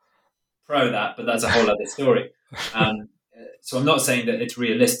absolutely pro that, but that's a whole other story. So I'm not saying that it's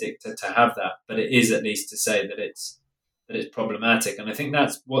realistic to have that, but it is at least to say that it's problematic. And I think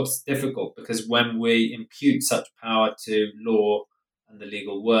that's what's difficult because when we impute such power to law and the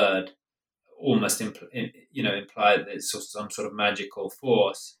legal word, almost imply that it's some sort of magical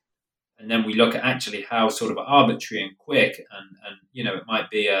force. and then we look at actually how sort of arbitrary and quick, and it might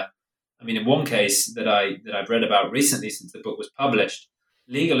be in one case that I've read about recently since the book was published,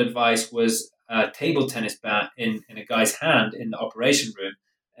 legal advice was a table tennis bat in a guy's hand in the operation room,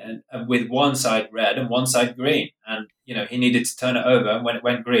 and with one side red and one side green, and he needed to turn it over, and when it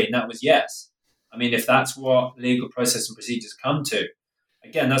went green, that was yes. I mean, if that's what legal process and procedures come to,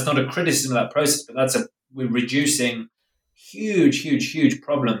 again, that's not a criticism of that process, but we're reducing huge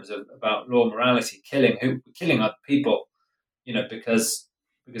problems about law morality, killing other people, because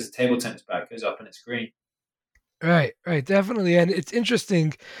the table tennis bat goes up and it's green. Right, definitely, and it's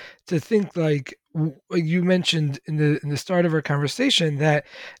interesting to think, like you mentioned in the start of our conversation, that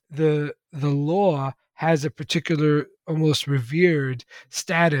the law has a particular, almost revered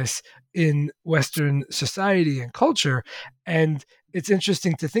status in Western society and culture, and it's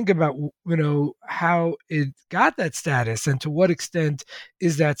interesting to think about, how it got that status, and to what extent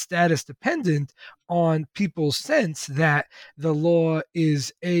is that status dependent on people's sense that the law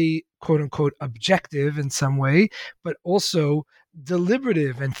is a quote unquote objective in some way, but also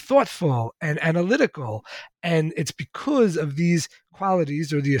deliberative and thoughtful and analytical. And it's because of these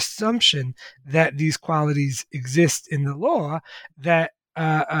qualities, or the assumption that these qualities exist in the law, that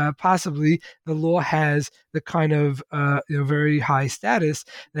possibly the law has the kind of very high status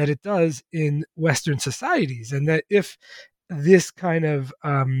that it does in Western societies, and that if this kind of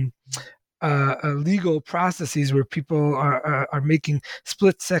legal processes where people are making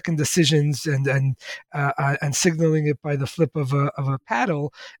split-second decisions and signaling it by the flip of a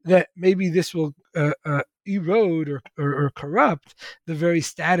paddle, that maybe this will erode or corrupt the very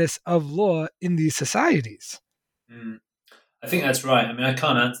status of law in these societies. I think that's right. I mean, I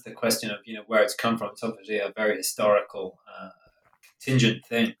can't answer the question of where it's come from. It's obviously a very historical, contingent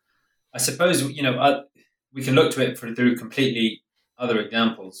thing. I suppose we can look to it through completely other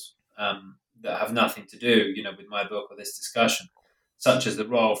examples that have nothing to do, with my book or this discussion, such as the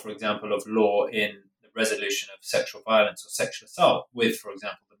role, for example, of law in the resolution of sexual violence or sexual assault, with, for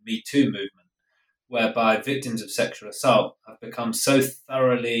example, the Me Too movement, whereby victims of sexual assault have become so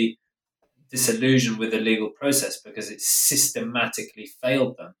thoroughly disillusioned with the legal process because it systematically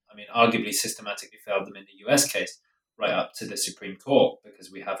failed them. I mean, arguably systematically failed them in the US case, right up to the Supreme Court,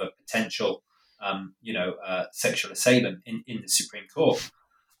 because we have a potential, sexual assailant in the Supreme Court.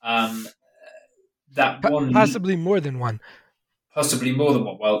 Possibly more than one. Possibly more than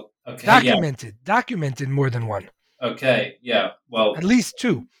one. Well, okay. Documented more than one. Okay, yeah. Well, at least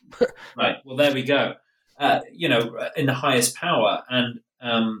two. Right. Well, there we go. In the highest power. And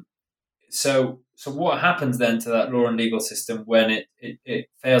so what happens then to that law and legal system when it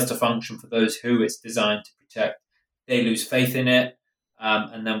fails to function for those who it's designed to protect? They lose faith in it.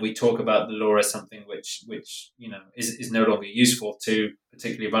 And then we talk about the law as something which is no longer useful to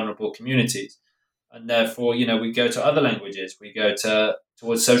particularly vulnerable communities. And therefore, we go to other languages. We go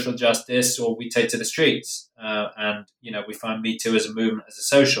towards social justice, or we take to the streets. And we find Me Too as a movement, as a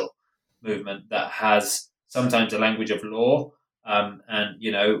social movement that has sometimes a language of law.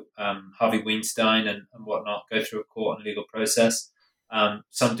 Harvey Weinstein and whatnot go through a court and legal process.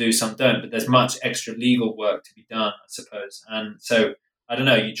 Some do, some don't. But there's much extra legal work to be done, I suppose. And so, I don't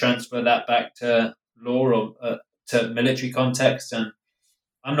know, you transfer that back to law or to military context, and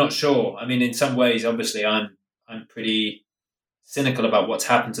I'm not sure. I mean, in some ways, obviously, I'm pretty cynical about what's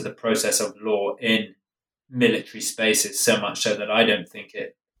happened to the process of law in military spaces, so much so that I don't think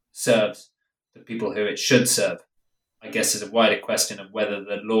it serves the people who it should serve. I guess there's a wider question of whether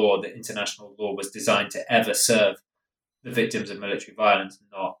the international law, was designed to ever serve the victims of military violence,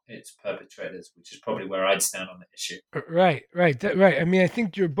 not its perpetrators, which is probably where I'd stand on the issue. Right. I mean, I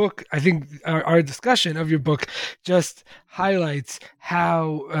think our discussion of your book just highlights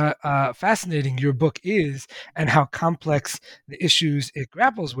how fascinating your book is and how complex the issues it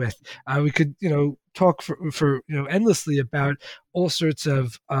grapples with. We could, talk for endlessly about all sorts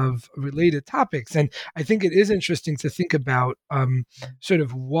of related topics, and I think it is interesting to think about sort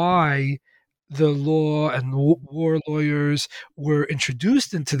of why the law and war lawyers were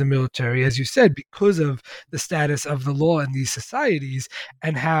introduced into the military, as you said, because of the status of the law in these societies,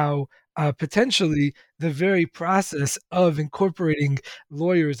 and how potentially the very process of incorporating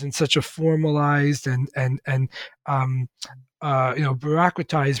lawyers in such a formalized and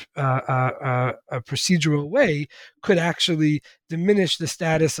bureaucratized a procedural way could actually diminish the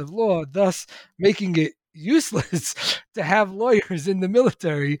status of law, thus making it useless to have lawyers in the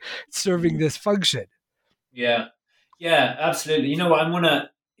military serving this function. Yeah, absolutely. I want to,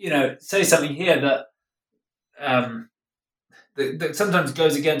 say something here that sometimes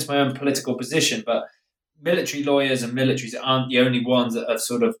goes against my own political position, but military lawyers and militaries aren't the only ones that have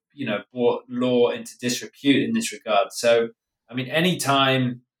sort of, brought law into disrepute in this regard. So, I mean,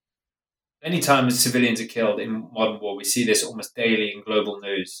 anytime civilians are killed in modern war, we see this almost daily in global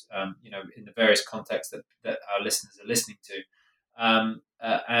news, in the various contexts that our listeners are listening to.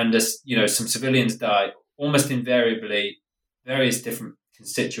 And as some civilians die, almost invariably, various different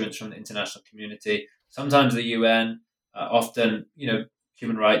constituents from the international community, sometimes the UN, often,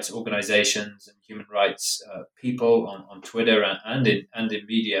 human rights organizations and human rights people on Twitter and in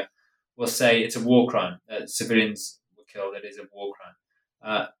media will say it's a war crime. Civilians were killed. It is a war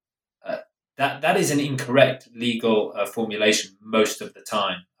crime. That is an incorrect legal formulation most of the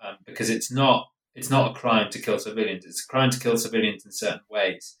time, because it's not a crime to kill civilians. It's a crime to kill civilians in certain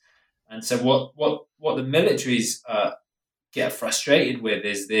ways. And so what the militaries get frustrated with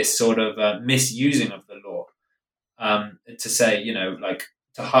is this sort of misusing of the law, to say,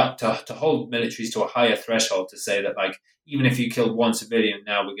 to hold militaries to a higher threshold, to say that, like, even if you killed one civilian,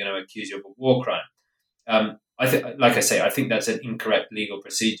 now we're going to accuse you of a war crime. I think that's an incorrect legal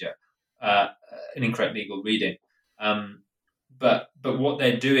procedure, an incorrect legal reading. But what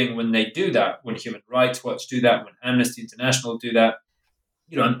they're doing when they do that, when Human Rights Watch do that, when Amnesty International do that,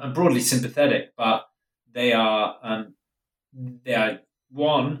 I'm broadly sympathetic, but they are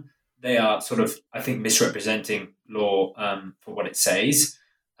sort of, I think, misrepresenting law for what it says.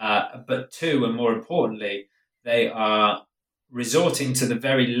 But two, and more importantly, they are resorting to the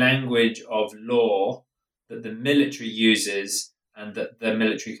very language of law that the military uses, and that the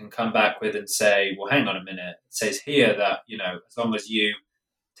military can come back with and say, well, hang on a minute, it says here that, as long as you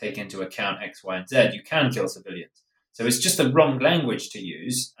take into account X, Y, and Z, you can kill civilians. So it's just the wrong language to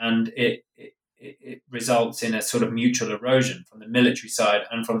use, and it results in a sort of mutual erosion from the military side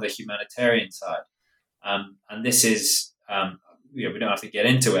and from the humanitarian side. And this is, we don't have to get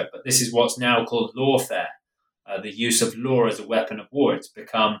into it, but this is what's now called lawfare, the use of law as a weapon of war.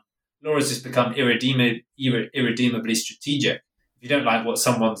 Law has just become irredeemably strategic. If you don't like what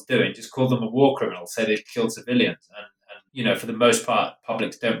someone's doing, just call them a war criminal, say they've killed civilians. And for the most part,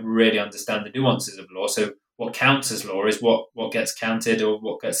 publics don't really understand the nuances of law. So what counts as law is what gets counted or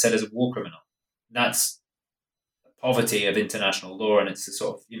what gets said as a war criminal. And that's the poverty of international law, and it's a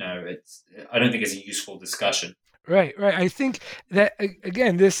sort of, I don't think it's a useful discussion. Right. I think that,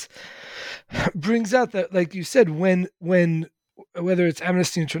 again, this brings out that, like you said, when whether it's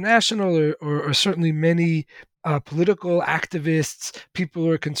Amnesty International or certainly many political activists, people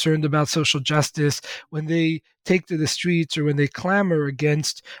who are concerned about social justice, when they take to the streets or when they clamor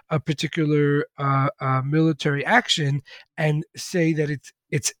against a particular military action and say that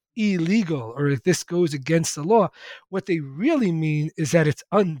it's illegal or if this goes against the law, what they really mean is that it's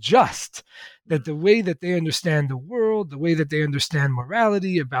unjust, that the way that they understand the world, the way that they understand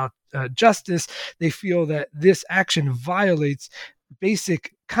morality, about justice, they feel that this action violates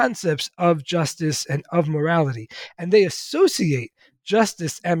basic concepts of justice and of morality. And they associate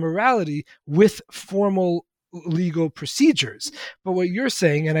justice and morality with formal legal procedures. But what you're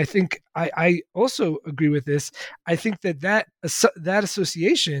saying, and I think I also agree with this, I think that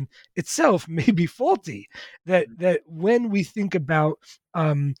association itself may be faulty. That when we think about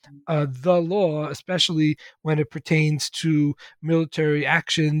the law, especially when it pertains to military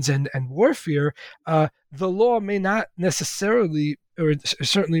actions and warfare, the law may not necessarily, or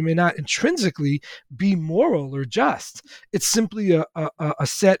certainly may not intrinsically, be moral or just. It's simply a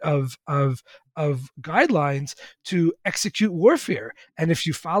set of guidelines to execute warfare, and if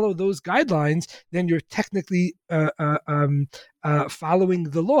you follow those guidelines, then you're technically following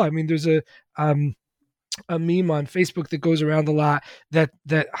the law. I mean, there's a meme on Facebook that goes around a lot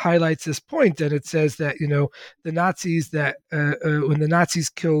that highlights this point, and it says that the Nazis, that when the Nazis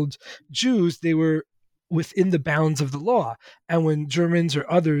killed Jews, they were within the bounds of the law, and when Germans or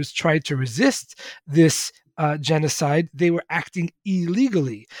others tried to resist this genocide, they were acting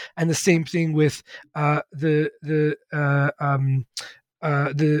illegally. And the same thing with the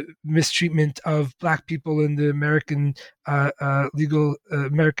mistreatment of Black people in the American legal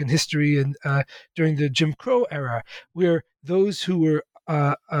American history and during the Jim Crow era, where those who were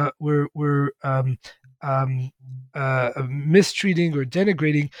mistreating or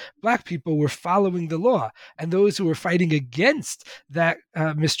denigrating Black people were following the law, and those who were fighting against that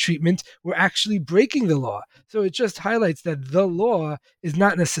mistreatment were actually breaking the law. So it just highlights that the law is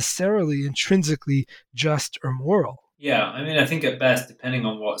not necessarily intrinsically just or moral. Yeah, I mean, I think at best, depending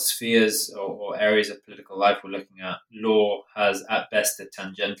on what spheres or areas of political life we're looking at, law has at best a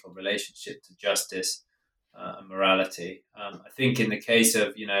tangential relationship to justice and morality. I think in the case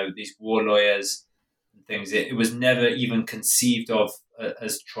of these war lawyers and things. It was never even conceived of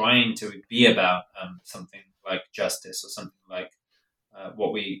as trying to be about something like justice or something like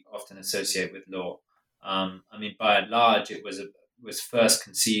what we often associate with law. I mean, by and large, it was first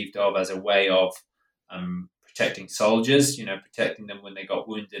conceived of as a way of protecting soldiers, protecting them when they got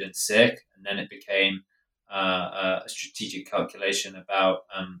wounded and sick, and then it became a strategic calculation about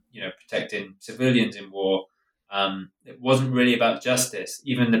protecting civilians in war. It wasn't really about justice.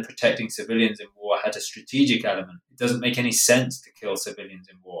 Even the protecting civilians in war had a strategic element. It doesn't make any sense to kill civilians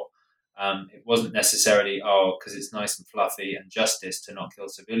in war. It wasn't necessarily, because it's nice and fluffy and justice to not kill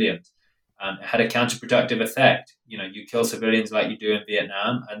civilians. It had a counterproductive effect. You kill civilians like you do in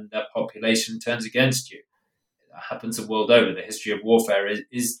Vietnam, and the population turns against you. That happens the world over. The history of warfare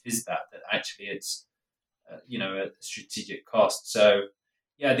is that actually it's a strategic cost. So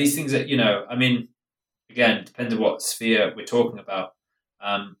yeah, these things that I mean, again, depends on what sphere we're talking about.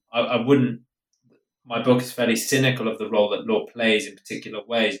 I wouldn't. My book is fairly cynical of the role that law plays in particular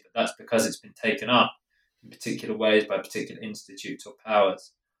ways, but that's because it's been taken up in particular ways by particular institutes or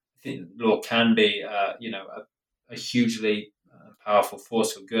powers. I think law can be, a hugely powerful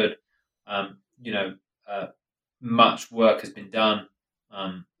force for good. Much work has been done,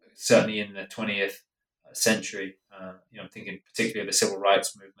 certainly in the 20th century. I'm thinking particularly of the civil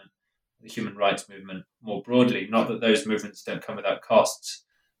rights movement, the human rights movement more broadly. Not that those movements don't come without costs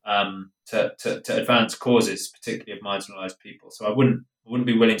to advance causes, particularly of marginalized people. So I wouldn't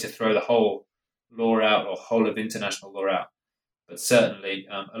be willing to throw the whole law out or whole of international law out. But certainly,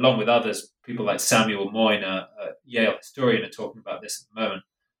 along with others, people like Samuel Moyn, a Yale historian, are talking about this at the moment.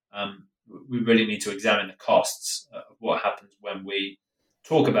 We really need to examine the costs of what happens when we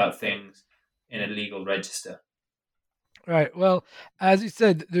talk about things in a legal register. Right. Well, as you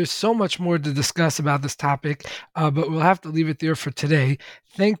said, there's so much more to discuss about this topic, but we'll have to leave it there for today.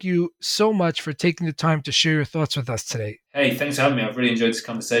 Thank you so much for taking the time to share your thoughts with us today. Hey, thanks for having me. I've really enjoyed this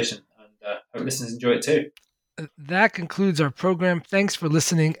conversation, and hope listeners enjoy it too. That concludes our program. Thanks for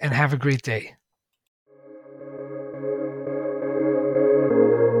listening, and have a great day.